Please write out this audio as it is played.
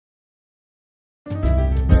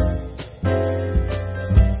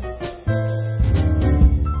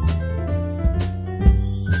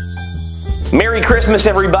Merry Christmas,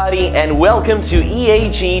 everybody, and welcome to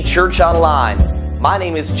EAG Church Online. My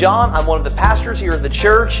name is John. I'm one of the pastors here at the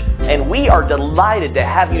church, and we are delighted to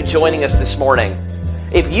have you joining us this morning.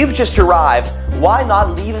 If you've just arrived, why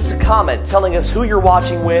not leave us a comment telling us who you're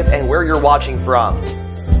watching with and where you're watching from?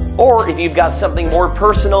 Or if you've got something more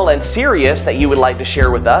personal and serious that you would like to share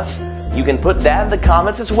with us, you can put that in the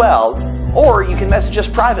comments as well, or you can message us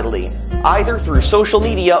privately, either through social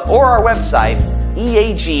media or our website,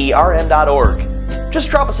 eagrm.org. Just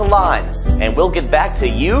drop us a line, and we'll get back to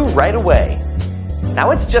you right away.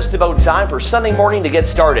 Now it's just about time for Sunday morning to get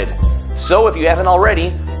started. So if you haven't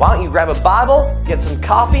already, why don't you grab a Bible, get some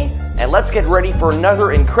coffee, and let's get ready for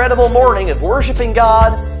another incredible morning of worshiping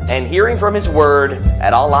God and hearing from His Word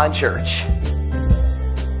at Online Church.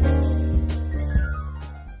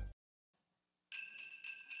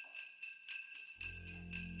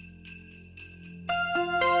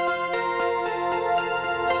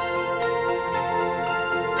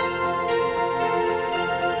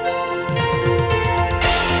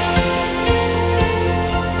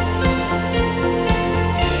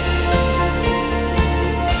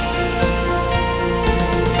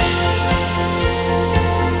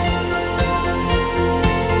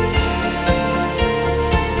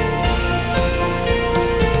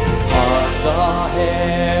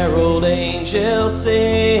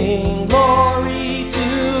 Sing glory to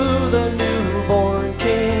the newborn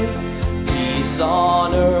King, peace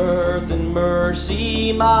on earth and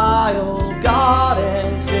mercy mild, God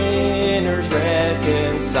and sinners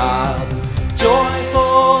reconciled. Joyful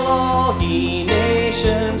all ye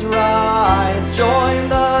nations rise, join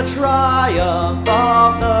the triumph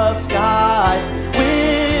of the skies,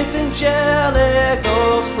 with angelic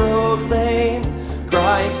hosts proclaim,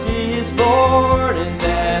 Christ is born in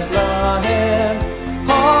Bethlehem.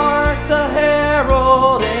 Hark the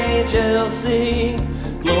herald angels sing,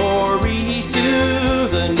 glory to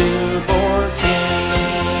the newborn King.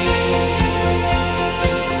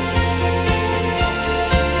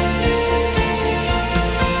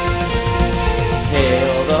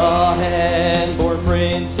 Hail the hand-born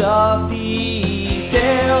Prince of Peace,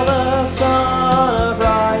 hail the Son of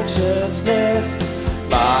Righteousness,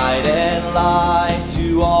 light and life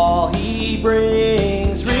to all He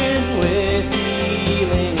brings, risen with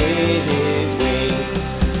healing in His wings.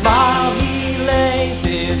 While He lays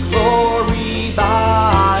His glory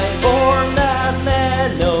by, born that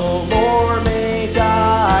man no more may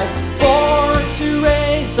die, born to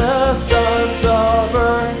raise the sons of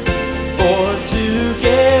earth, born to give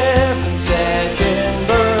them second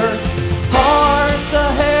birth. Hark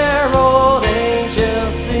the herald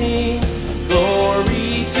angels sing,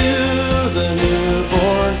 glory to the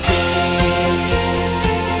newborn King.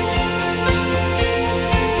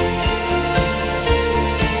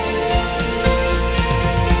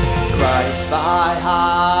 Christ by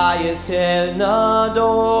highest heaven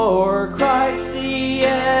adore, Christ the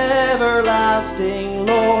everlasting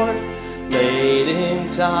Lord. Late in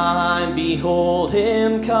time, behold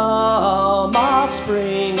Him come,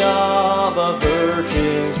 offspring of a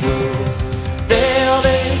virgin's womb. Veiled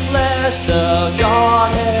in flesh, the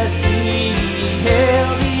Godhead see,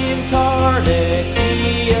 hail the incarnate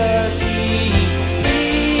deity.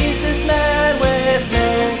 Pleased as man with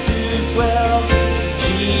men to dwell,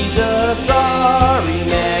 Jesus our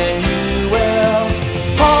Emmanuel.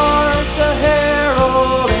 Hark the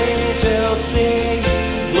herald angels sing,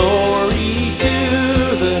 glory to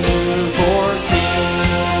the newborn King.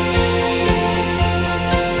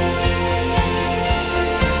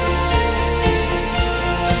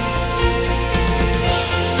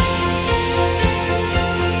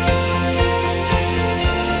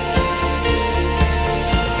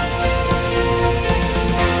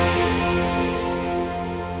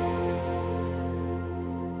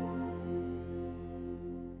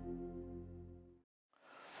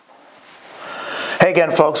 Hey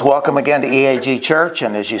again, folks. Welcome again to EAG Church.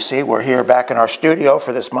 And as you see, we're here back in our studio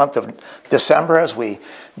for this month of December as we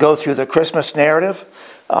go through the Christmas narrative.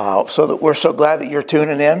 So that we're so glad that you're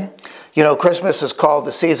tuning in. You know, Christmas is called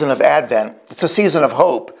the season of Advent. It's a season of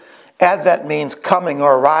hope. Advent means coming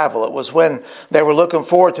or arrival. It was when they were looking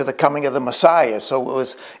forward to the coming of the Messiah. So it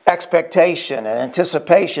was expectation and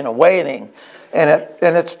anticipation and waiting. And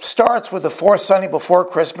it starts with the fourth Sunday before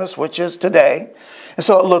Christmas, which is today. And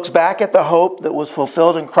so it looks back at the hope that was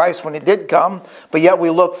fulfilled in Christ when He did come, but yet we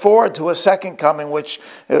look forward to a second coming, which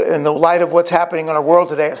in the light of what's happening in our world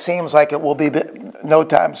today, it seems like it will be no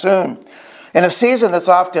time soon. In a season that's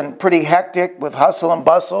often pretty hectic with hustle and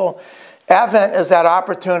bustle, Advent is that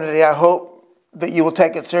opportunity, I hope, that you will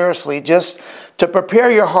take it seriously, just to prepare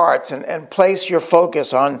your hearts and place your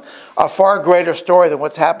focus on a far greater story than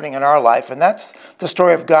what's happening in our life, and that's the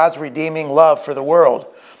story of God's redeeming love for the world.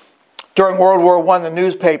 During World War I, the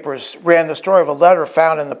newspapers ran the story of a letter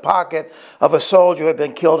found in the pocket of a soldier who had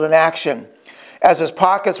been killed in action. As his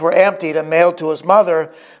pockets were emptied and mailed to his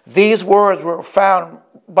mother, these words were found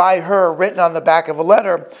by her written on the back of a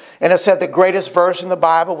letter, and it said the greatest verse in the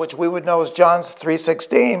Bible, which we would know as John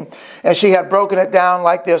 3:16, and she had broken it down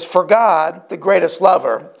like this: for God, the greatest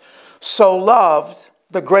lover, so loved,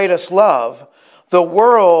 the greatest love, the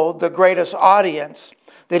world, the greatest audience,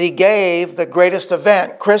 that he gave the greatest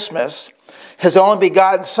event, Christmas, his only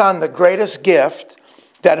begotten Son, the greatest gift,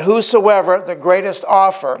 that whosoever, the greatest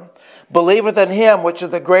offer, believeth in him, which is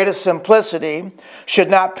the greatest simplicity, should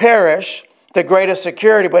not perish, the greatest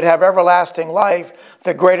security, but have everlasting life,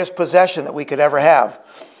 the greatest possession that we could ever have.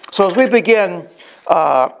 So as we begin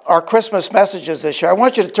our Christmas messages this year, I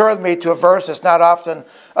want you to turn with me to a verse that's not often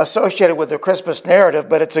associated with the Christmas narrative,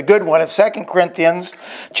 but it's a good one. It's 2 Corinthians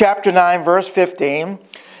chapter 9, verse 15.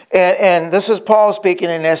 And this is Paul speaking,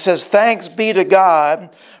 and it says, thanks be to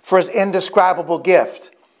God for his indescribable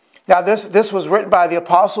gift. Now, this was written by the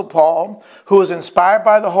Apostle Paul, who was inspired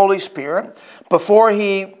by the Holy Spirit. Before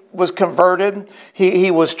he was converted,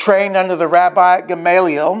 he was trained under the Rabbi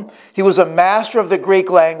Gamaliel. He was a master of the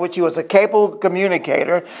Greek language. He was a capable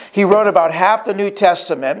communicator. He wrote about half the New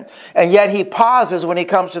Testament, and yet he pauses when he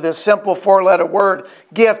comes to this simple four-letter word,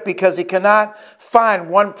 gift, because he cannot find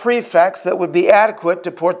one prefix that would be adequate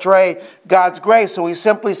to portray God's grace. So he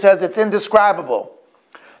simply says it's indescribable.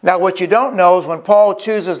 Now, what you don't know is when Paul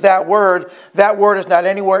chooses that word is not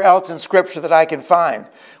anywhere else in Scripture that I can find.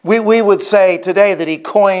 We would say today that he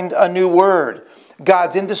coined a new word,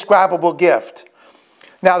 God's indescribable gift.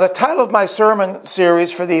 Now, the title of my sermon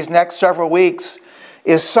series for these next several weeks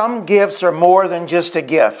is Some Gifts Are More Than Just a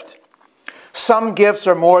Gift. Some gifts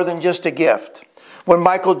are more than just a gift. When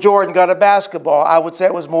Michael Jordan got a basketball, I would say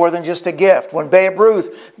it was more than just a gift. When Babe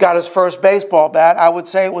Ruth got his first baseball bat, I would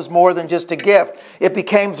say it was more than just a gift. It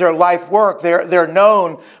became their life work. They're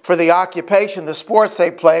known for the occupation, the sports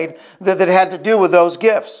they played that had to do with those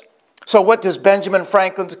gifts. So what does Benjamin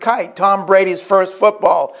Franklin's kite, Tom Brady's first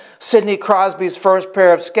football, Sidney Crosby's first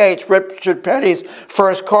pair of skates, Richard Petty's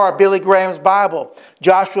first car, Billy Graham's Bible,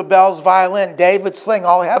 Joshua Bell's violin, David's sling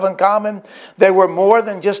all have in common? They were more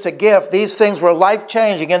than just a gift. These things were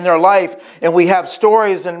life-changing in their life, and we have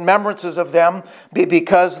stories and remembrances of them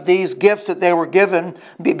because these gifts that they were given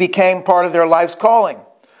became part of their life's calling.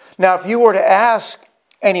 Now, if you were to ask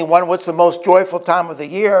anyone what's the most joyful time of the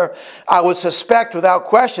year, I would suspect without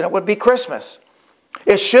question it would be Christmas.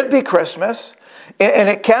 It should be Christmas, and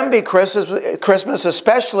it can be Christmas,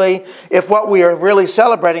 especially if what we are really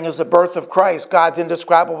celebrating is the birth of Christ, God's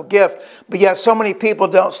indescribable gift. But yet so many people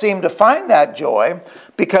don't seem to find that joy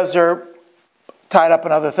because they're tied up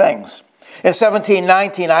in other things. In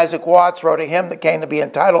 1719, Isaac Watts wrote a hymn that came to be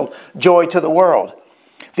entitled Joy to the World.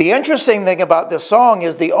 The interesting thing about this song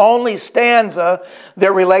is the only stanza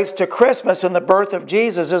that relates to Christmas and the birth of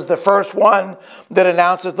Jesus is the first one that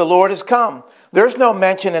announces the Lord has come. There's no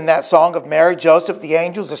mention in that song of Mary, Joseph, the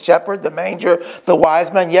angels, the shepherd, the manger, the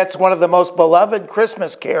wise men. Yet it's one of the most beloved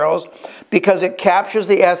Christmas carols because it captures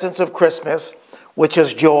the essence of Christmas, which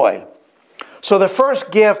is joy. So the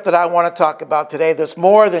first gift that I want to talk about today that's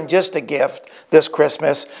more than just a gift this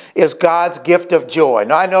Christmas is God's gift of joy.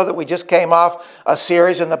 Now, I know that we just came off a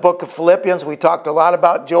series in the book of Philippians. We talked a lot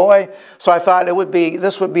about joy, so I thought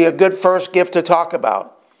this would be a good first gift to talk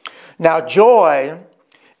about. Now, joy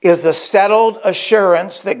is the settled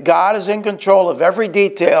assurance that God is in control of every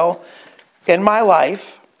detail in my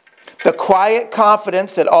life, the quiet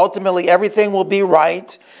confidence that ultimately everything will be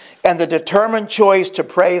right, and the determined choice to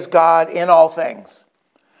praise God in all things.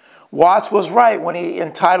 Watts was right when he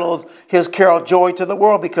entitled his carol Joy to the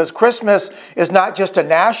World, because Christmas is not just a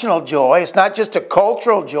national joy, it's not just a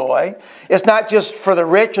cultural joy, it's not just for the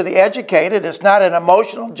rich or the educated, it's not an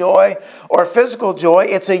emotional joy or a physical joy,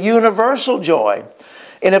 it's a universal joy.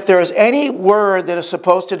 And if there is any word that is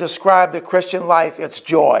supposed to describe the Christian life, it's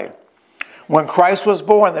joy. When Christ was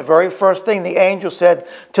born, the very first thing the angel said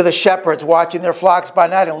to the shepherds watching their flocks by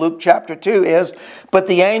night in Luke chapter 2 is, but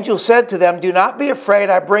the angel said to them, do not be afraid,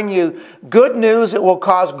 I bring you good news that will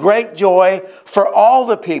cause great joy for all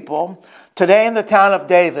the people. Today in the town of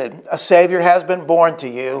David, a Savior has been born to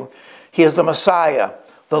you. He is the Messiah,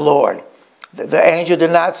 the Lord. The angel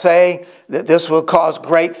did not say that this will cause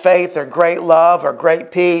great faith or great love or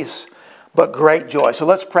great peace, but great joy. So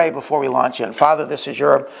let's pray before we launch in. Father, this is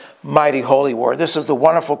your mighty holy word. This is the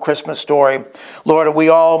wonderful Christmas story, Lord, and we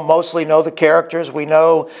all mostly know the characters. We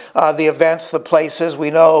know the events, the places.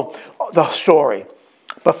 We know the story.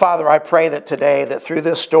 But Father, I pray that today, that through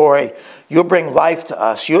this story, you'll bring life to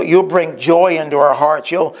us. You'll bring joy into our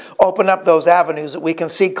hearts. You'll open up those avenues that we can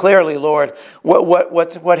see clearly, Lord,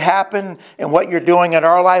 what happened and what you're doing in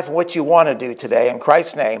our life and what you want to do today. In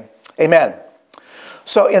Christ's name, amen.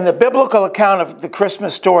 So in the biblical account of the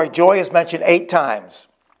Christmas story, joy is mentioned 8 times.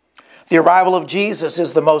 The arrival of Jesus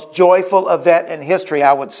is the most joyful event in history,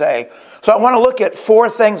 I would say. So I want to look at 4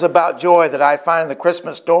 things about joy that I find in the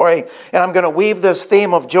Christmas story, and I'm going to weave this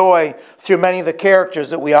theme of joy through many of the characters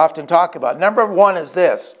that we often talk about. Number 1 is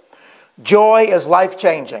this: joy is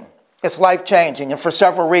life-changing. It's life-changing, and for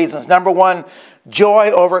several reasons. Number 1,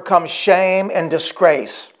 joy overcomes shame and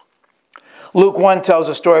disgrace. Luke 1 tells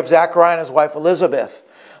the story of Zechariah and his wife Elizabeth.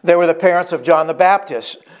 They were the parents of John the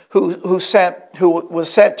Baptist, who was sent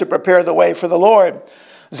to prepare the way for the Lord.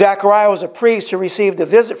 Zechariah was a priest who received a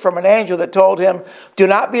visit from an angel that told him, "Do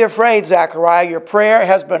not be afraid, Zechariah, your prayer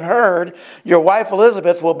has been heard. Your wife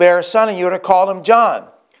Elizabeth will bear a son, and you are to call him John."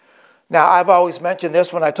 Now, I've always mentioned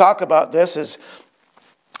this when I talk about this, is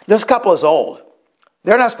this couple is old.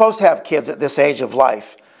 They're not supposed to have kids at this age of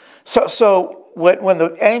life. So when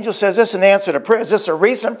the angel says this in answer to prayer, is this a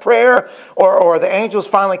recent prayer or the angels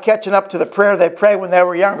finally catching up to the prayer they prayed when they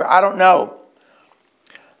were younger? I don't know.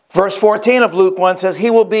 Verse 14 of Luke 1 says, "He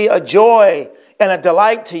will be a joy and a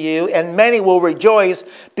delight to you, and many will rejoice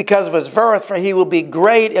because of his birth, for he will be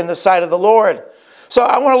great in the sight of the Lord." So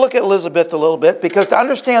I want to look at Elizabeth a little bit, because to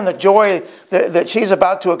understand the joy that she's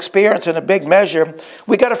about to experience in a big measure,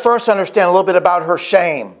 we got to first understand a little bit about her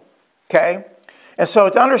shame, okay? And so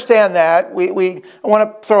to understand that, I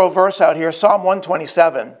want to throw a verse out here, Psalm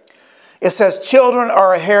 127. It says, "Children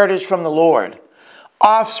are a heritage from the Lord,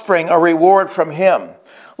 offspring a reward from him.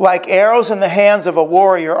 Like arrows in the hands of a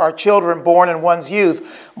warrior are children born in one's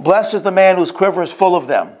youth. Blessed is the man whose quiver is full of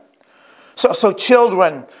them." So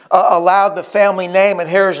children allowed the family name and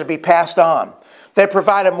heritage to be passed on. They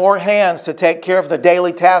provided more hands to take care of the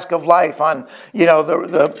daily task of life on,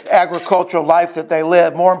 the agricultural life that they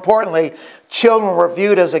live. More importantly, children were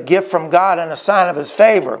viewed as a gift from God and a sign of his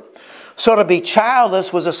favor. So to be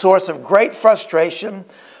childless was a source of great frustration,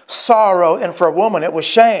 sorrow, and for a woman it was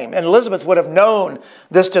shame. And Elizabeth would have known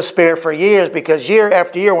this despair for years, because year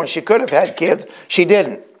after year when she could have had kids, she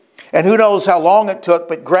didn't. And who knows how long it took,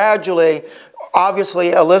 but gradually,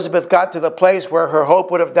 obviously, Elizabeth got to the place where her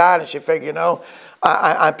hope would have died, and she figured,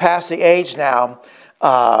 I'm past the age now.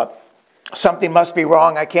 Something must be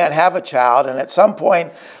wrong. I can't have a child. And at some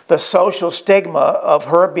point, the social stigma of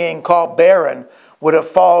her being called barren would have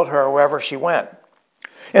followed her wherever she went.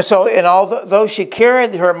 And so, although she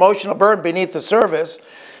carried her emotional burden beneath the surface,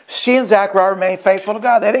 she and Zechariah remained faithful to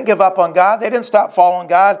God. They didn't give up on God. They didn't stop following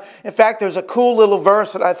God. In fact, there's a cool little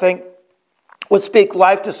verse that I think would speak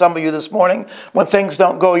life to some of you this morning when things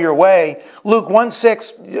don't go your way. Luke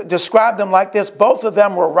 1:6 described them like this: both of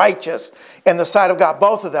them were righteous in the sight of God.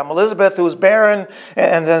 Both of them. Elizabeth, who was barren,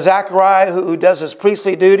 and then Zechariah, who does his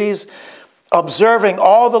priestly duties, observing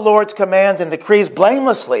all the Lord's commands and decrees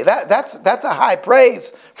blamelessly. That's a high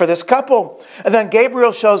praise for this couple. And then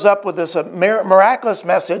Gabriel shows up with this miraculous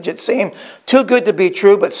message. It seemed too good to be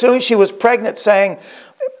true, but soon she was pregnant, saying,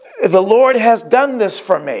 "The Lord has done this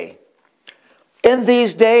for me. In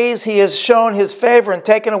these days he has shown his favor and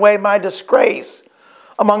taken away my disgrace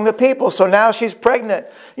among the people." So now she's pregnant.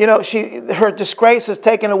 Her disgrace is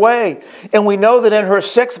taken away. And we know that in her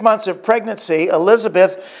 6 months of pregnancy,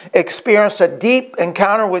 Elizabeth experienced a deep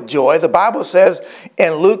encounter with joy. The Bible says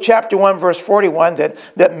in Luke chapter 1, verse 41,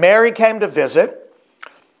 that Mary came to visit,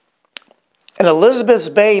 and Elizabeth's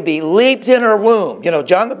baby leaped in her womb.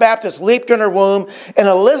 John the Baptist leaped in her womb, and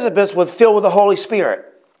Elizabeth was filled with the Holy Spirit.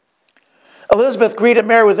 Elizabeth greeted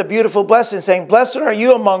Mary with a beautiful blessing, saying, "Blessed are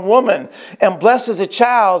you among women, and blessed is the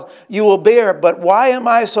child you will bear. But why am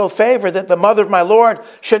I so favored that the mother of my Lord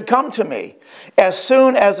should come to me? As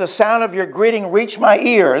soon as the sound of your greeting reached my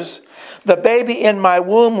ears, the baby in my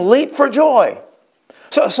womb leaped for joy."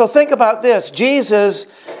 So think about this. Jesus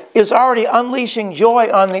is already unleashing joy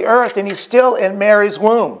on the earth, and he's still in Mary's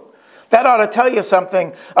womb. That ought to tell you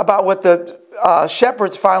something about what the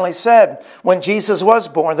shepherds finally said when Jesus was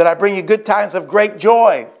born, that I bring you good tidings of great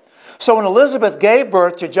joy. So when Elizabeth gave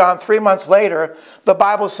birth to John 3 months later, the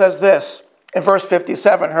Bible says this in verse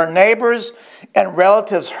 57, "Her neighbors and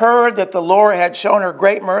relatives heard that the Lord had shown her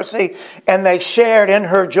great mercy, and they shared in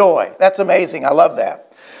her joy." That's amazing. I love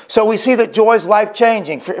that. So we see that joy is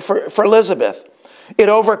life-changing for Elizabeth. It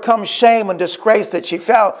overcomes shame and disgrace that she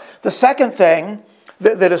felt. The second thing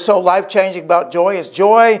that is so life-changing about joy is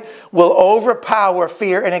joy will overpower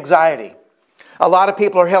fear and anxiety. A lot of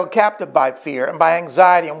people are held captive by fear and by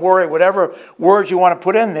anxiety and worry, whatever words you want to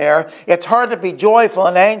put in there. It's hard to be joyful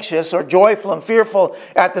and anxious or joyful and fearful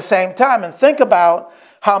at the same time. And think about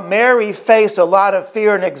how Mary faced a lot of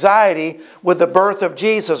fear and anxiety with the birth of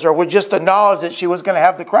Jesus, or with just the knowledge that she was going to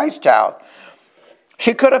have the Christ child.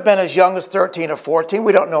 She could have been as young as 13 or 14.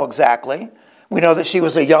 We don't know exactly. We know that she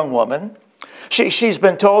was a young woman. She's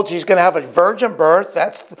been told she's going to have a virgin birth.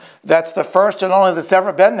 That's the first and only that's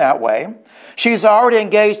ever been that way. She's already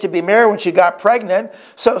engaged to be married when she got pregnant.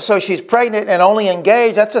 So she's pregnant and only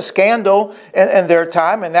engaged. That's a scandal in their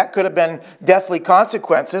time, and that could have been deathly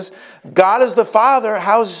consequences. God is the Father.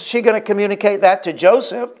 How's she going to communicate that to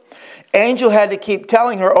Joseph? Angel had to keep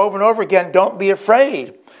telling her over and over again, don't be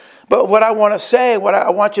afraid. But what I want to say, what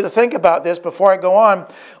I want you to think about this before I go on,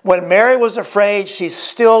 when Mary was afraid, she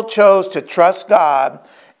still chose to trust God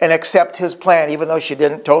and accept his plan, even though she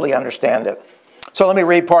didn't totally understand it. So let me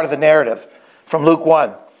read part of the narrative from Luke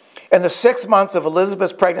 1. In the 6th month of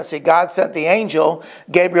Elizabeth's pregnancy, God sent the angel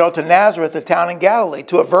Gabriel to Nazareth, a town in Galilee,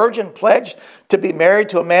 to a virgin pledged to be married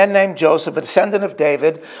to a man named Joseph, a descendant of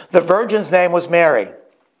David. The virgin's name was Mary.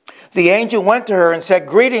 The angel went to her and said,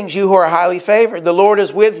 greetings, you who are highly favored. The Lord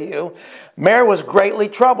is with you. Mary was greatly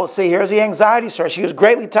troubled. See, here's the anxiety source. She was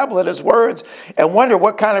greatly troubled at his words and wondered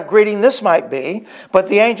what kind of greeting this might be. But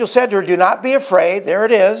the angel said to her, do not be afraid. There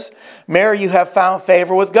it is. Mary, you have found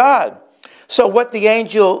favor with God. So what the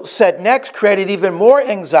angel said next created even more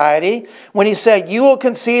anxiety when he said, you will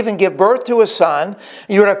conceive and give birth to a son.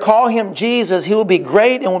 You're to call him Jesus. He will be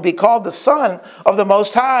great and will be called the Son of the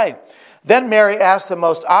Most High. Then Mary asked the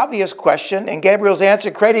most obvious question, and Gabriel's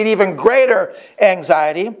answer created even greater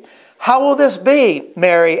anxiety. How will this be,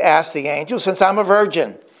 Mary asked the angel, since I'm a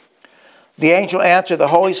virgin? The angel answered, the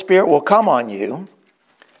Holy Spirit will come on you,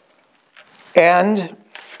 and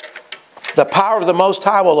the power of the Most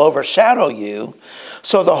High will overshadow you.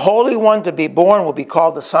 So the Holy One to be born will be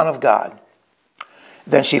called the Son of God.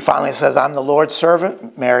 Then she finally says, I'm the Lord's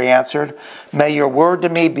servant. Mary answered, may your word to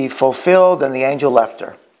me be fulfilled. And the angel left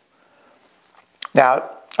her. Now,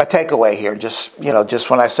 a takeaway here, just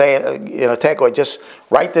when I say, takeaway, just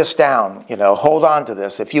write this down, hold on to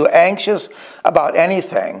this. If you're anxious about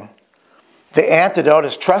anything, the antidote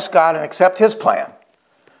is trust God and accept his plan.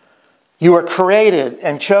 You are created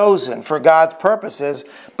and chosen for God's purposes,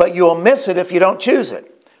 but you'll miss it if you don't choose it.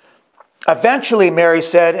 Eventually, Mary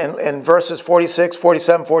said in verses 46,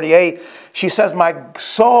 47, 48, she says, my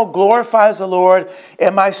soul glorifies the Lord,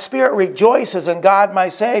 and my spirit rejoices in God my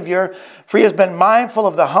Savior, for he has been mindful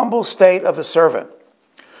of the humble state of a servant.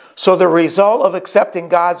 So the result of accepting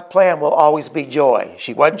God's plan will always be joy.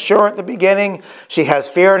 She wasn't sure at the beginning. She has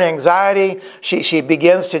fear and anxiety. She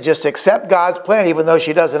begins to just accept God's plan, even though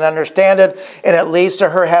she doesn't understand it, and it leads to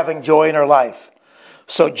her having joy in her life.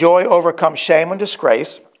 So joy overcomes shame and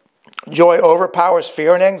disgrace. Joy overpowers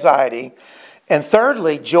fear and anxiety. And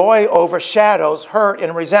thirdly, joy overshadows hurt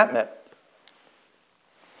and resentment.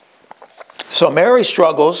 So Mary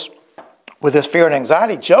struggles with this fear and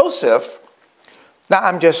anxiety. Joseph, now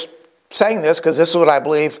I'm just saying this because this is what I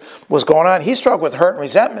believe was going on. He struggled with hurt and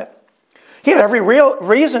resentment. He had every real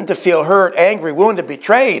reason to feel hurt, angry, wounded,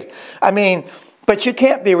 betrayed. But you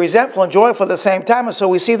can't be resentful and joyful at the same time. And so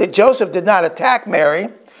we see that Joseph did not attack Mary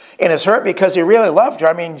in his hurt because he really loved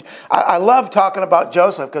her. I love talking about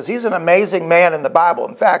Joseph because he's an amazing man in the Bible.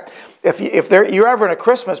 In fact, if you're ever in a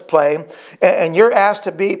Christmas play and you're asked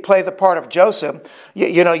to play the part of Joseph,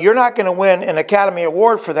 you're not going to win an Academy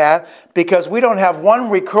Award for that because we don't have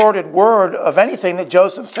one recorded word of anything that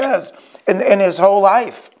Joseph says in his whole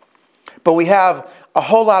life. But we have a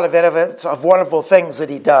whole lot of evidence of wonderful things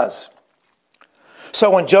that he does.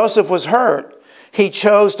 So when Joseph was hurt, he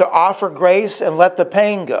chose to offer grace and let the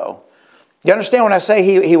pain go. You understand when I say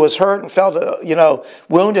he was hurt and felt,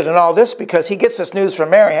 wounded and all this? Because he gets this news from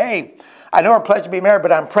Mary. Hey, I know we're pledged to be married,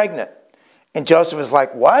 but I'm pregnant. And Joseph is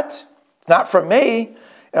like, what? It's not from me.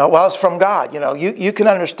 Well, it's from God. You can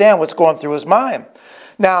understand what's going through his mind.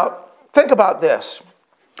 Now, think about this.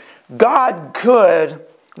 The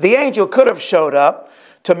angel could have showed up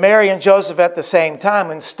to Mary and Joseph at the same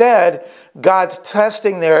time. Instead, God's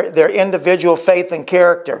testing their individual faith and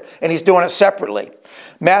character, and he's doing it separately.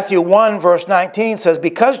 Matthew 1, verse 19 says,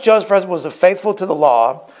 because Joseph was faithful to the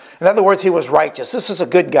law, in other words, he was righteous. This is a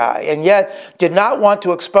good guy, and yet did not want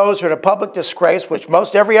to expose her to public disgrace, which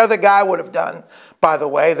most every other guy would have done, by the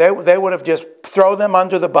way. They would have just thrown them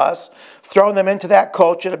under the bus, thrown them into that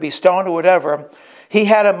culture to be stoned or whatever. he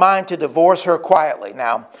had in mind to divorce her quietly.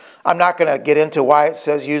 Now, I'm not going to get into why it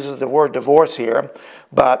uses the word divorce here,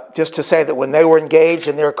 but just to say that when they were engaged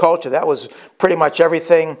in their culture, that was pretty much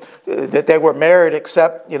everything, that they were married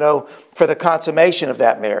except, for the consummation of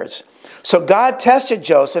that marriage. So God tested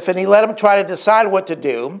Joseph, and he let him try to decide what to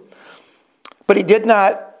do, but he did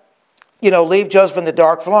not, leave Joseph in the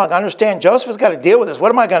dark for long. Understand, Joseph has got to deal with this.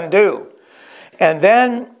 What am I going to do? And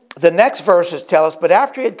then the next verses tell us, but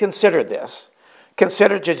after he had considered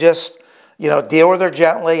to just, deal with her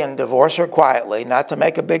gently and divorce her quietly, not to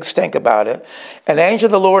make a big stink about it, an angel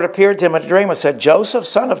of the Lord appeared to him in a dream and said, Joseph,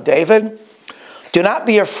 son of David, do not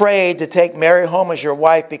be afraid to take Mary home as your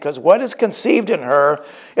wife, because what is conceived in her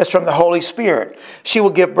is from the Holy Spirit. She will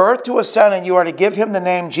give birth to a son, and you are to give him the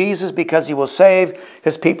name Jesus, because he will save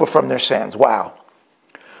his people from their sins. Wow.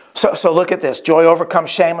 So look at this. Joy overcomes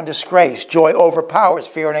shame and disgrace. Joy overpowers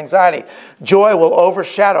fear and anxiety. Joy will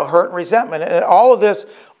overshadow hurt and resentment. And all of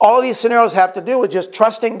these scenarios have to do with just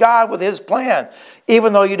trusting God with his plan,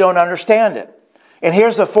 even though you don't understand it. And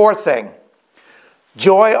here's the fourth thing.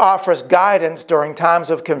 Joy offers guidance during times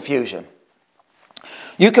of confusion.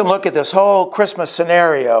 You can look at this whole Christmas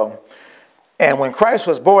scenario, and when Christ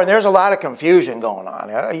was born, there's a lot of confusion going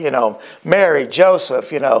on. Mary,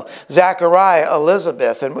 Joseph, Zachariah,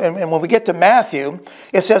 Elizabeth. And when we get to Matthew,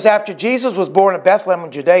 it says, after Jesus was born in Bethlehem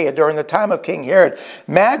in Judea during the time of King Herod,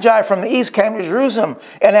 Magi from the east came to Jerusalem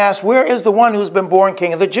and asked, where is the one who's been born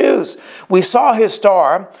King of the Jews? We saw his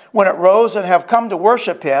star when it rose and have come to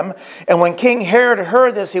worship him. And when King Herod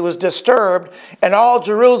heard this, he was disturbed, and all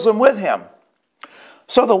Jerusalem with him.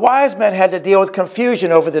 So the wise men had to deal with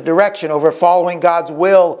confusion over the direction, over following God's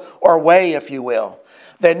will or way, if you will.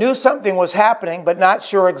 They knew something was happening, but not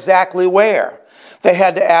sure exactly where. They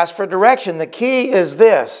had to ask for direction. The key is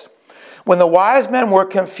this. When the wise men were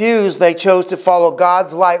confused, they chose to follow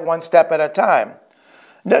God's light one step at a time.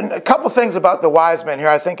 A couple things about the wise men here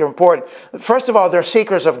I think are important. First of all, they're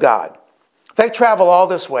seekers of God. They travel all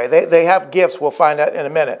this way. They have gifts. We'll find out in a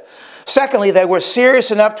minute. Secondly, they were serious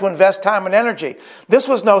enough to invest time and energy. This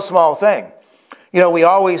was no small thing. We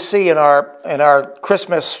always see in our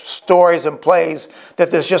Christmas stories and plays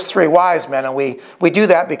that there's just three wise men, and we do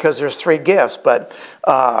that because there's three gifts. But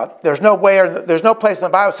there's no place in the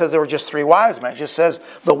Bible that says there were just three wise men. It just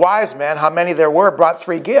says the wise men, how many there were, brought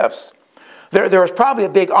three gifts. There was probably a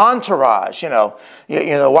big entourage,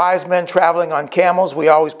 wise men traveling on camels, we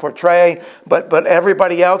always portray, but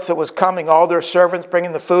everybody else that was coming, all their servants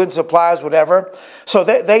bringing the food, supplies, whatever. So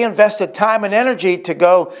they invested time and energy to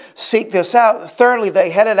go seek this out. Thirdly, they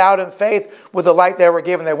headed out in faith with the light they were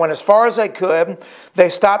given. They went as far as they could. They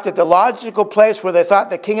stopped at the logical place where they thought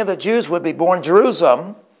the King of the Jews would be born,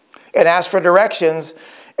 Jerusalem, and asked for directions.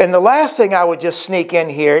 And the last thing I would just sneak in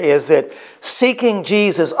here is that seeking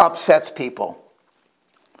Jesus upsets people.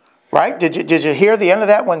 Right? Did you hear the end of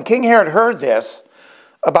that? When King Herod heard this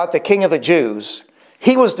about the King of the Jews,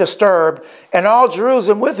 he was disturbed, and all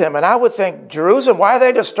Jerusalem with him. And I would think, Jerusalem, why are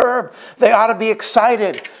they disturbed? They ought to be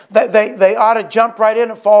excited. They ought to jump right in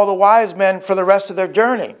and follow the wise men for the rest of their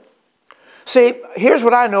journey. See, here's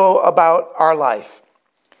what I know about our life.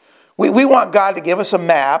 We want God to give us a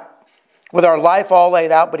map with our life all laid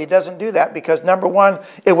out, but he doesn't do that because, number one,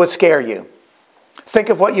 it would scare you. Think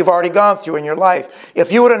of what you've already gone through in your life.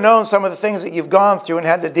 If you would have known some of the things that you've gone through and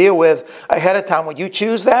had to deal with ahead of time, would you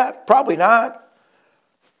choose that? Probably not.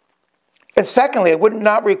 And secondly, it would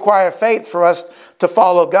not require faith for us to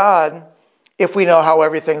follow God if we know how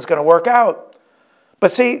everything's going to work out. But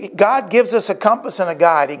see, God gives us a compass and a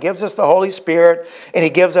guide. He gives us the Holy Spirit, and he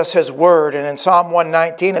gives us his word. And in Psalm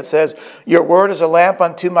 119, it says, your word is a lamp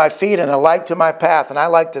unto my feet and a light to my path. And I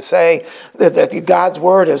like to say that God's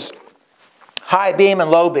word is high beam and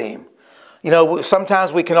low beam.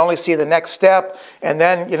 Sometimes we can only see the next step, and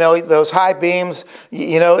then, those high beams,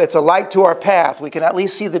 it's a light to our path. We can at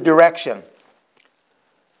least see the direction.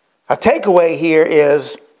 A takeaway here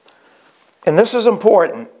is, and this is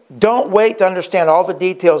important, don't wait to understand all the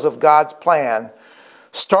details of God's plan.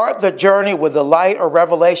 Start the journey with the light or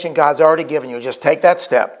revelation God's already given you. Just take that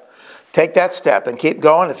step. Take that step and keep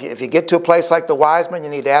going. If you get to a place like the wise men, you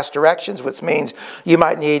need to ask directions, which means you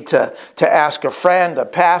might need to ask a friend, a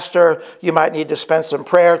pastor. You might need to spend some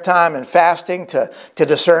prayer time and fasting to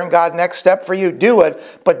discern God's next step for you. Do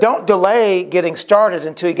it, but don't delay getting started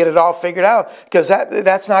until you get it all figured out, because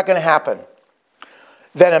that's not going to happen.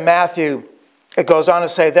 Then in Matthew, it goes on to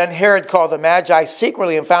say, then Herod called the Magi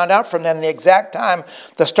secretly and found out from them the exact time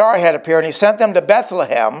the star had appeared. And he sent them to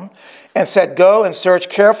Bethlehem and said, go and search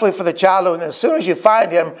carefully for the child. And as soon as you find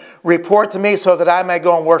him, report to me so that I may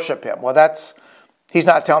go and worship him. Well, he's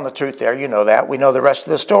not telling the truth there. You know that. We know the rest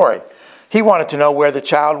of the story. He wanted to know where the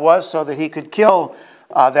child was so that he could kill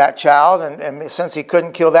that child. And since he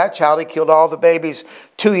couldn't kill that child, he killed all the babies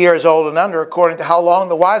 2 years old and under, according to how long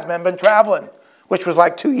the wise men had been traveling, which was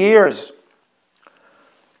like 2 years.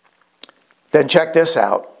 Then check this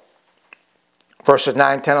out. Verses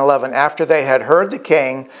 9, 10, 11. After they had heard the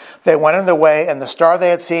king, they went on their way, and the star they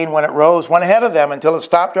had seen when it rose went ahead of them until it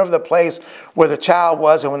stopped over the place where the child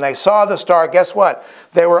was. And when they saw the star, guess what?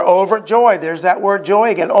 They were overjoyed. There's that word joy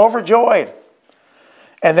again, overjoyed.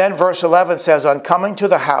 And then verse 11 says, on coming to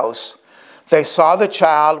the house, they saw the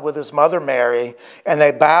child with his mother Mary, and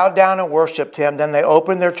they bowed down and worshipped him. Then they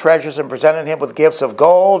opened their treasures and presented him with gifts of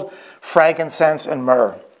gold, frankincense, and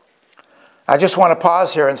myrrh. I just want to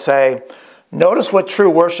pause here and say, notice what true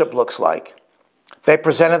worship looks like. They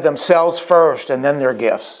presented themselves first and then their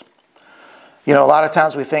gifts. You know, a lot of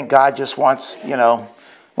times we think God just wants a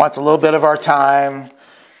little bit of our time.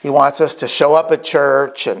 He wants us to show up at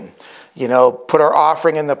church and, put our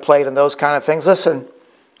offering in the plate and those kind of things. Listen,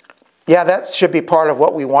 yeah, that should be part of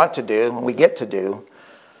what we want to do and we get to do.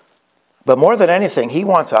 But more than anything, he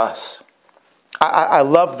wants us. I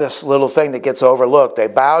love this little thing that gets overlooked. They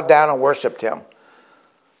bowed down and worshipped him.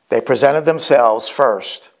 They presented themselves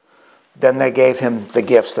first. Then they gave him the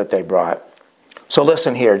gifts that they brought. So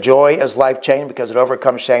listen here. Joy is life-changing because it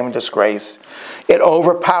overcomes shame and disgrace. It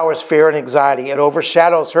overpowers fear and anxiety. It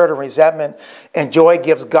overshadows hurt and resentment. And joy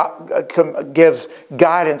gives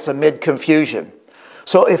guidance amid confusion.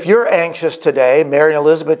 So if you're anxious today, Mary and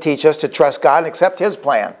Elizabeth teach us to trust God and accept his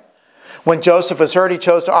plan. When Joseph was hurt, he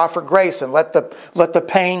chose to offer grace and let the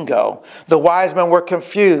pain go. The wise men were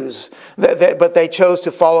confused, but they chose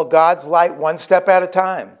to follow God's light one step at a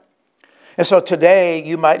time. And so today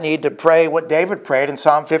you might need to pray what David prayed in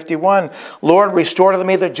Psalm 51. Lord, restore to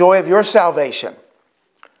me the joy of your salvation.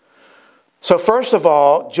 So first of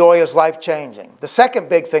all, joy is life-changing. The second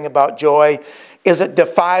big thing about joy is it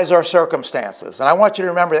defies our circumstances. And I want you to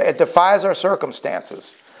remember that it defies our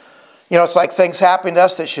circumstances. It's like things happen to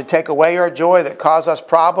us that should take away our joy, that cause us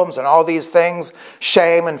problems and all these things,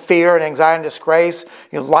 shame and fear and anxiety and disgrace.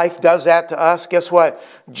 Life does that to us. Guess what?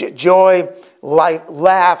 Joy, life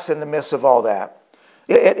laughs in the midst of all that.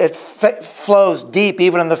 It flows deep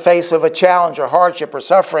even in the face of a challenge or hardship or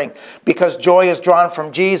suffering because joy is drawn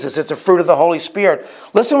from Jesus. It's a fruit of the Holy Spirit.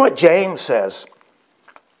 Listen what James says.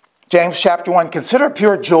 James chapter 1, consider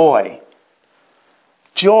pure joy.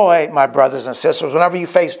 Joy, my brothers and sisters, whenever you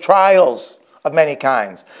face trials of many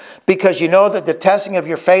kinds, because you know that the testing of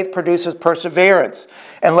your faith produces perseverance.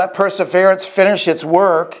 And let perseverance finish its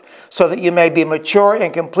work so that you may be mature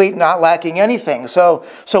and complete, not lacking anything. So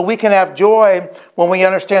we can have joy when we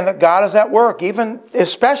understand that God is at work,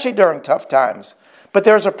 especially during tough times. But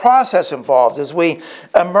there's a process involved as we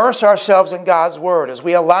immerse ourselves in God's Word. As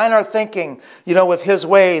we align our thinking, with His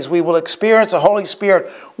ways, we will experience the Holy Spirit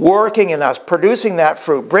working in us, producing that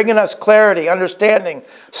fruit, bringing us clarity, understanding,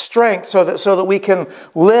 strength, so that we can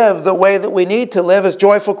live the way that we need to live as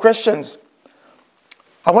joyful Christians.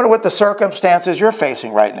 I wonder what the circumstances you're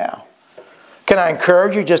facing right now. Can I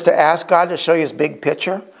encourage you just to ask God to show you His big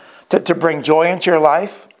picture, to bring joy into your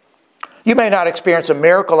life? You may not experience a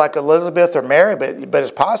miracle like Elizabeth or Mary, but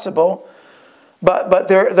it's possible. But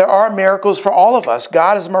there are miracles for all of us.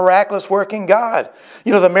 God is a miraculous working God.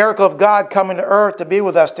 The miracle of God coming to earth to be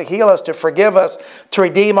with us, to heal us, to forgive us, to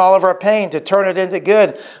redeem all of our pain, to turn it into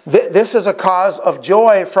good. This is a cause of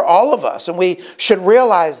joy for all of us. And we should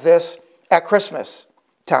realize this at Christmas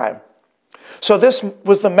time. So this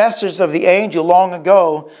was the message of the angel long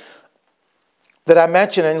ago that I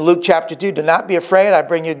mentioned in Luke chapter 2. Do not be afraid. I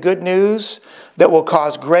bring you good news that will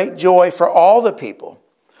cause great joy for all the people.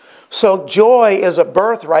 So joy is a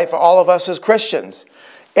birthright for all of us as Christians.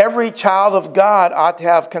 Every child of God ought to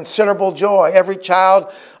have considerable joy. Every child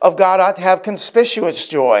of God ought to have conspicuous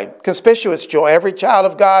joy. Every child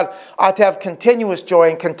of God ought to have continuous joy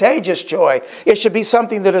and contagious joy. It should be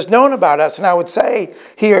something that is known about us. And I would say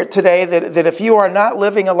here today that if you are not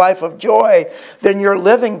living a life of joy, then you're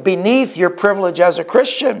living beneath your privilege as a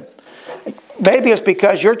Christian. Maybe it's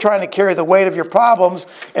because you're trying to carry the weight of your problems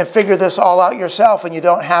and figure this all out yourself, and you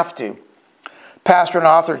don't have to. Pastor and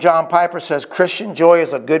author John Piper says, Christian joy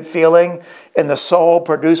is a good feeling in the soul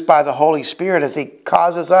produced by the Holy Spirit as He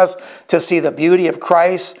causes us to see the beauty of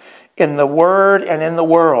Christ in the Word and in the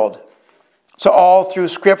world. So all through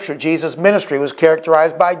Scripture, Jesus' ministry was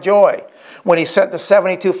characterized by joy. When he sent the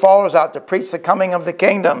 72 followers out to preach the coming of the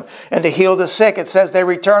kingdom and to heal the sick, it says they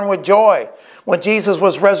returned with joy. When Jesus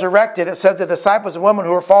was resurrected, it says the disciples and women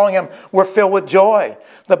who were following him were filled with joy.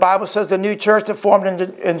 The Bible says the new church that formed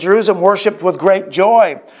in Jerusalem worshiped with great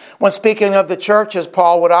joy. When speaking of the churches,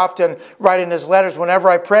 Paul would often write in his letters,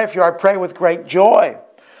 whenever I pray for you, I pray with great joy.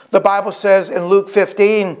 The Bible says in Luke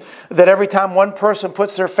 15 that every time one person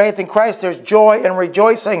puts their faith in Christ, there's joy and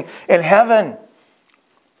rejoicing in heaven.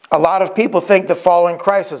 A lot of people think that following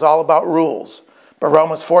Christ is all about rules. But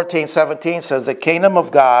Romans 14:17 says the kingdom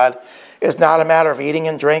of God is not a matter of eating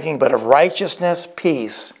and drinking, but of righteousness,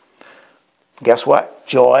 peace. Guess what?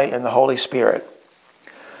 Joy in the Holy Spirit.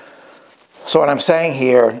 So what I'm saying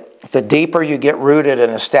here, the deeper you get rooted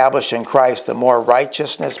and established in Christ, the more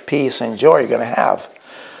righteousness, peace, and joy you're going to have.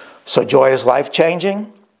 So joy is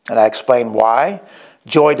life-changing, and I explain why.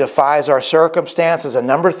 Joy defies our circumstances. And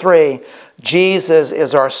number 3, Jesus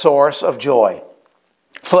is our source of joy.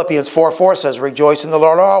 Philippians 4:4 says, rejoice in the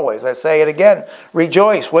Lord always. I say it again,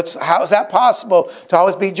 rejoice. How is that possible to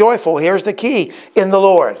always be joyful? Here's the key, in the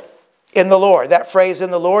Lord. In the Lord. That phrase,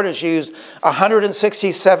 in the Lord, is used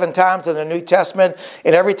 167 times in the New Testament.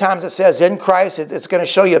 And every time it says in Christ, it's going to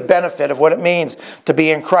show you a benefit of what it means to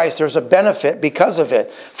be in Christ. There's a benefit because of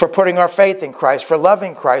it, for putting our faith in Christ, for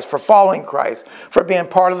loving Christ, for following Christ, for being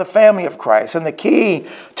part of the family of Christ. And the key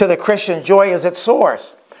to the Christian joy is its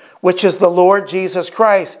source, which is the Lord Jesus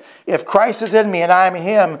Christ. If Christ is in me and I am in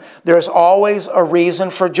him, there's always a reason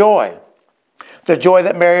for joy. The joy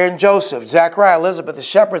that Mary and Joseph, Zachariah, Elizabeth, the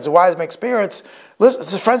shepherds, the wise men experienced.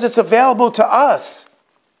 Listen, friends, it's available to us.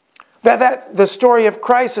 The story of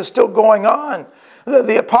Christ is still going on.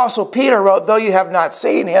 The Apostle Peter wrote, though you have not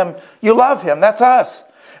seen him, you love him. That's us.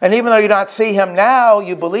 And even though you do not see him now,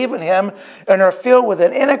 you believe in him and are filled with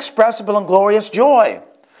an inexpressible and glorious joy.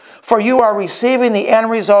 For you are receiving the end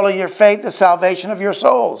result of your faith, the salvation of your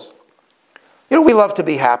souls. You know, we love to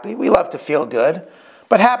be happy. We love to feel good.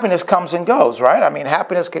 But happiness comes and goes, right? I mean,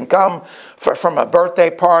 happiness can come from a birthday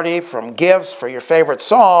party, from gifts, for your favorite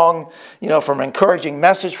song, you know, from an encouraging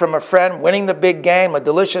message from a friend, winning the big game, a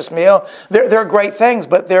delicious meal. They're great things,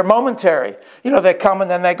 but they're momentary. You know, they come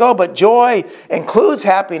and then they go. But joy includes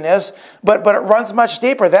happiness, but it runs much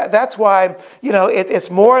deeper. That's why, you know,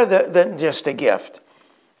 it's more than just a gift.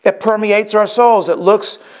 It permeates our souls. It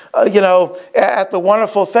looks, at the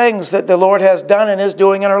wonderful things that the Lord has done and is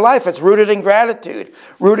doing in our life. It's rooted in gratitude,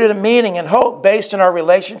 rooted in meaning and hope, based in our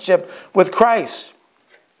relationship with Christ.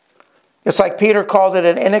 It's like Peter called it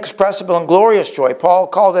an inexpressible and glorious joy. Paul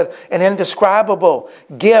called it an indescribable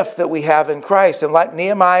gift that we have in Christ. And like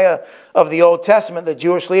Nehemiah of the Old Testament, the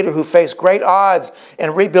Jewish leader who faced great odds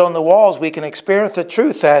in rebuilding the walls, we can experience the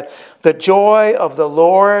truth that the joy of the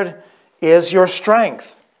Lord is your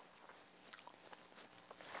strength.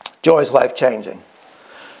 Joy is life-changing.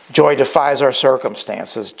 Joy defies our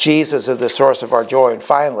circumstances. Jesus is the source of our joy. And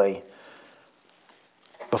finally,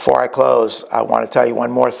 before I close, I want to tell you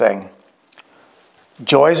one more thing.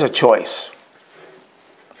 Joy is a choice.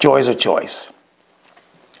 Joy is a choice.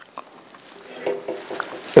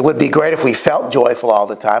 It would be great if we felt joyful all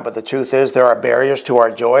the time, but the truth is there are barriers to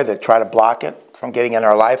our joy that try to block it from getting in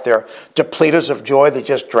our life. There are depleters of joy that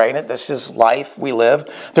just drain it. This is life we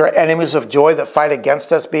live. There are enemies of joy that fight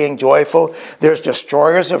against us being joyful. There's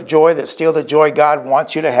destroyers of joy that steal the joy God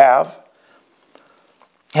wants you to have.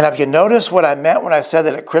 And have you noticed what I meant when I said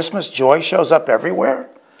that at Christmas, joy shows up everywhere?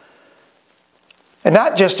 And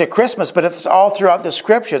not just at Christmas, but it's all throughout the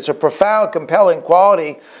Scripture. It's a profound, compelling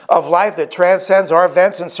quality of life that transcends our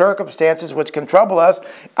events and circumstances which can trouble us.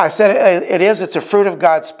 I said it's a fruit of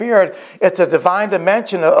God's Spirit. It's a divine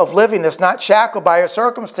dimension of living that's not shackled by our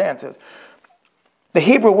circumstances. The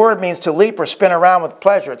Hebrew word means to leap or spin around with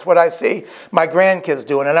pleasure. It's what I see my grandkids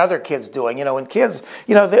doing and other kids doing. You know, and kids,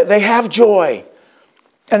 they have joy.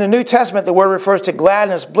 In the New Testament, the word refers to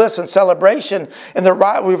gladness, bliss, and celebration. And the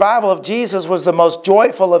revival of Jesus was the most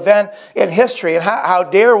joyful event in history. And how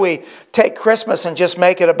dare we take Christmas and just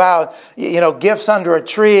make it about, gifts under a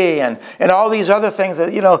tree and all these other things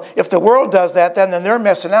that, if the world does that, then they're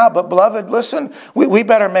missing out. But beloved, listen, we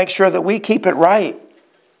better make sure that we keep it right.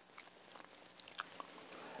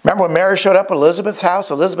 Remember when Mary showed up at Elizabeth's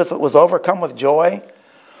house? Elizabeth was overcome with joy.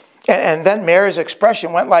 And then Mary's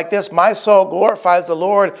expression went like this: my soul glorifies the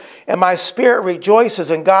Lord, and my spirit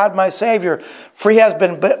rejoices in God my Savior, for he has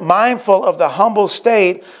been mindful of the humble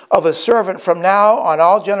state of a servant. From now on,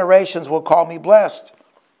 all generations will call me blessed.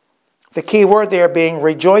 The key word there being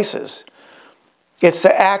rejoices. It's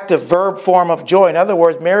the active verb form of joy. In other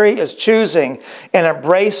words, Mary is choosing and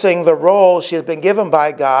embracing the role she has been given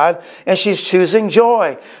by God, and she's choosing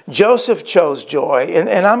joy. Joseph chose joy.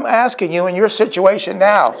 And I'm asking you in your situation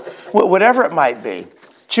now, whatever it might be,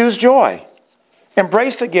 choose joy.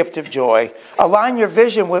 Embrace the gift of joy. Align your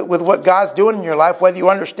vision with what God's doing in your life, whether you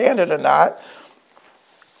understand it or not.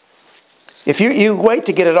 If you wait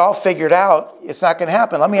to get it all figured out, it's not going to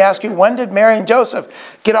happen. Let me ask you, when did Mary and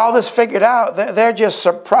Joseph get all this figured out? They're just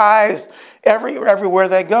surprised everywhere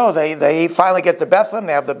they go. They finally get to Bethlehem.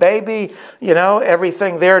 They have the baby. You know,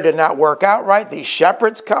 everything there did not work out right. These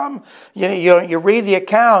shepherds come. You read the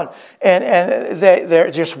account, and they're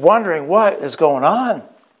just wondering what is going on.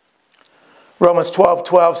 Romans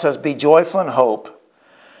 12:12 says, be joyful in hope,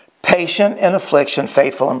 patient in affliction,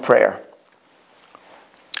 faithful in prayer.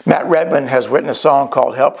 Matt Redman has written a song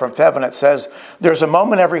called Help from Heaven. It says, there's a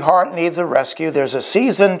moment every heart needs a rescue. There's a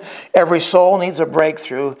season every soul needs a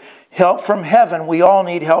breakthrough. Help from heaven. We all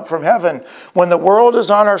need help from heaven. When the world is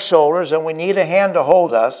on our shoulders and we need a hand to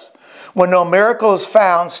hold us, when no miracle is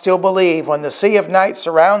found, still believe. When the sea of night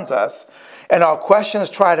surrounds us and all questions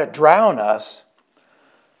try to drown us,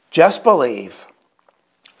 just believe.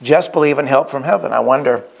 Just believe in help from heaven. I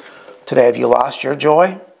wonder today, have you lost your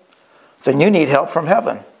joy? Then you need help from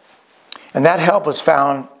heaven. And that help is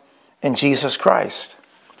found in Jesus Christ.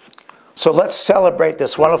 So let's celebrate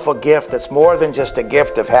this wonderful gift that's more than just a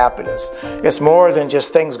gift of happiness. It's more than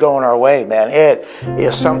just things going our way, man. It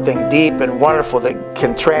is something deep and wonderful that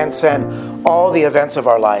can transcend all the events of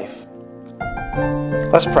our life.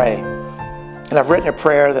 Let's pray. And I've written a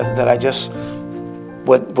prayer that I just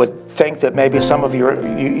would think that maybe some of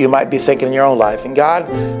you might be thinking in your own life. And God,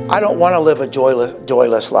 I don't want to live a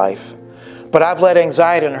joyless life. But I've let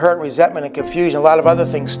anxiety and hurt, resentment and confusion, a lot of other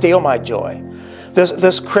things steal my joy.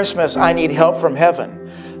 This Christmas, I need help from heaven.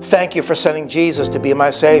 Thank you for sending Jesus to be my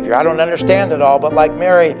Savior. I don't understand it all, but like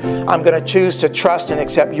Mary, I'm going to choose to trust and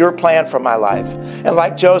accept your plan for my life. And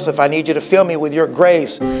like Joseph, I need you to fill me with your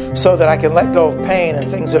grace so that I can let go of pain and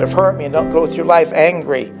things that have hurt me and don't go through life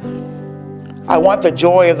angry. I want the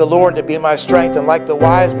joy of the Lord to be my strength, and like the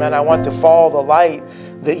wise men, I want to follow the light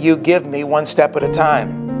that you give me one step at a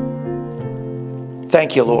time.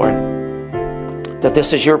 Thank you, Lord, that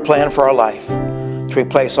this is your plan for our life, to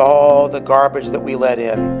replace all the garbage that we let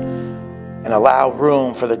in and allow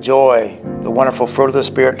room for the joy, the wonderful fruit of the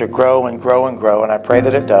Spirit to grow and grow and grow. And I pray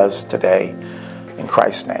that it does today in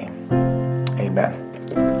Christ's name.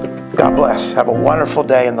 Amen. God bless. Have a wonderful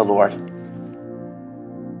day in the Lord.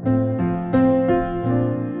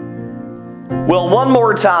 Well, one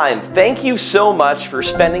more time, thank you so much for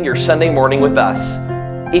spending your Sunday morning with us.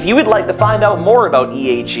 If you would like to find out more about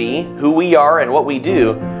EAG, who we are and what we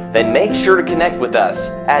do, then make sure to connect with us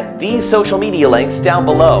at these social media links down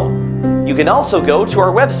below. You can also go to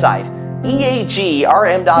our website,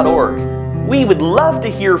 eagrm.org. We would love to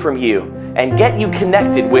hear from you and get you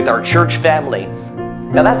connected with our church family.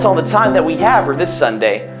 Now that's all the time that we have for this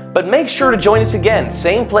Sunday, but make sure to join us again,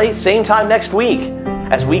 same place, same time next week,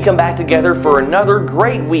 as we come back together for another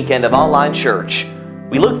great weekend of online church.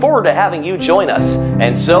 We look forward to having you join us.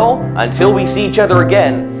 And so, until we see each other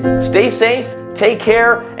again, stay safe, take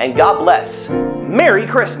care, and God bless. Merry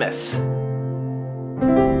Christmas!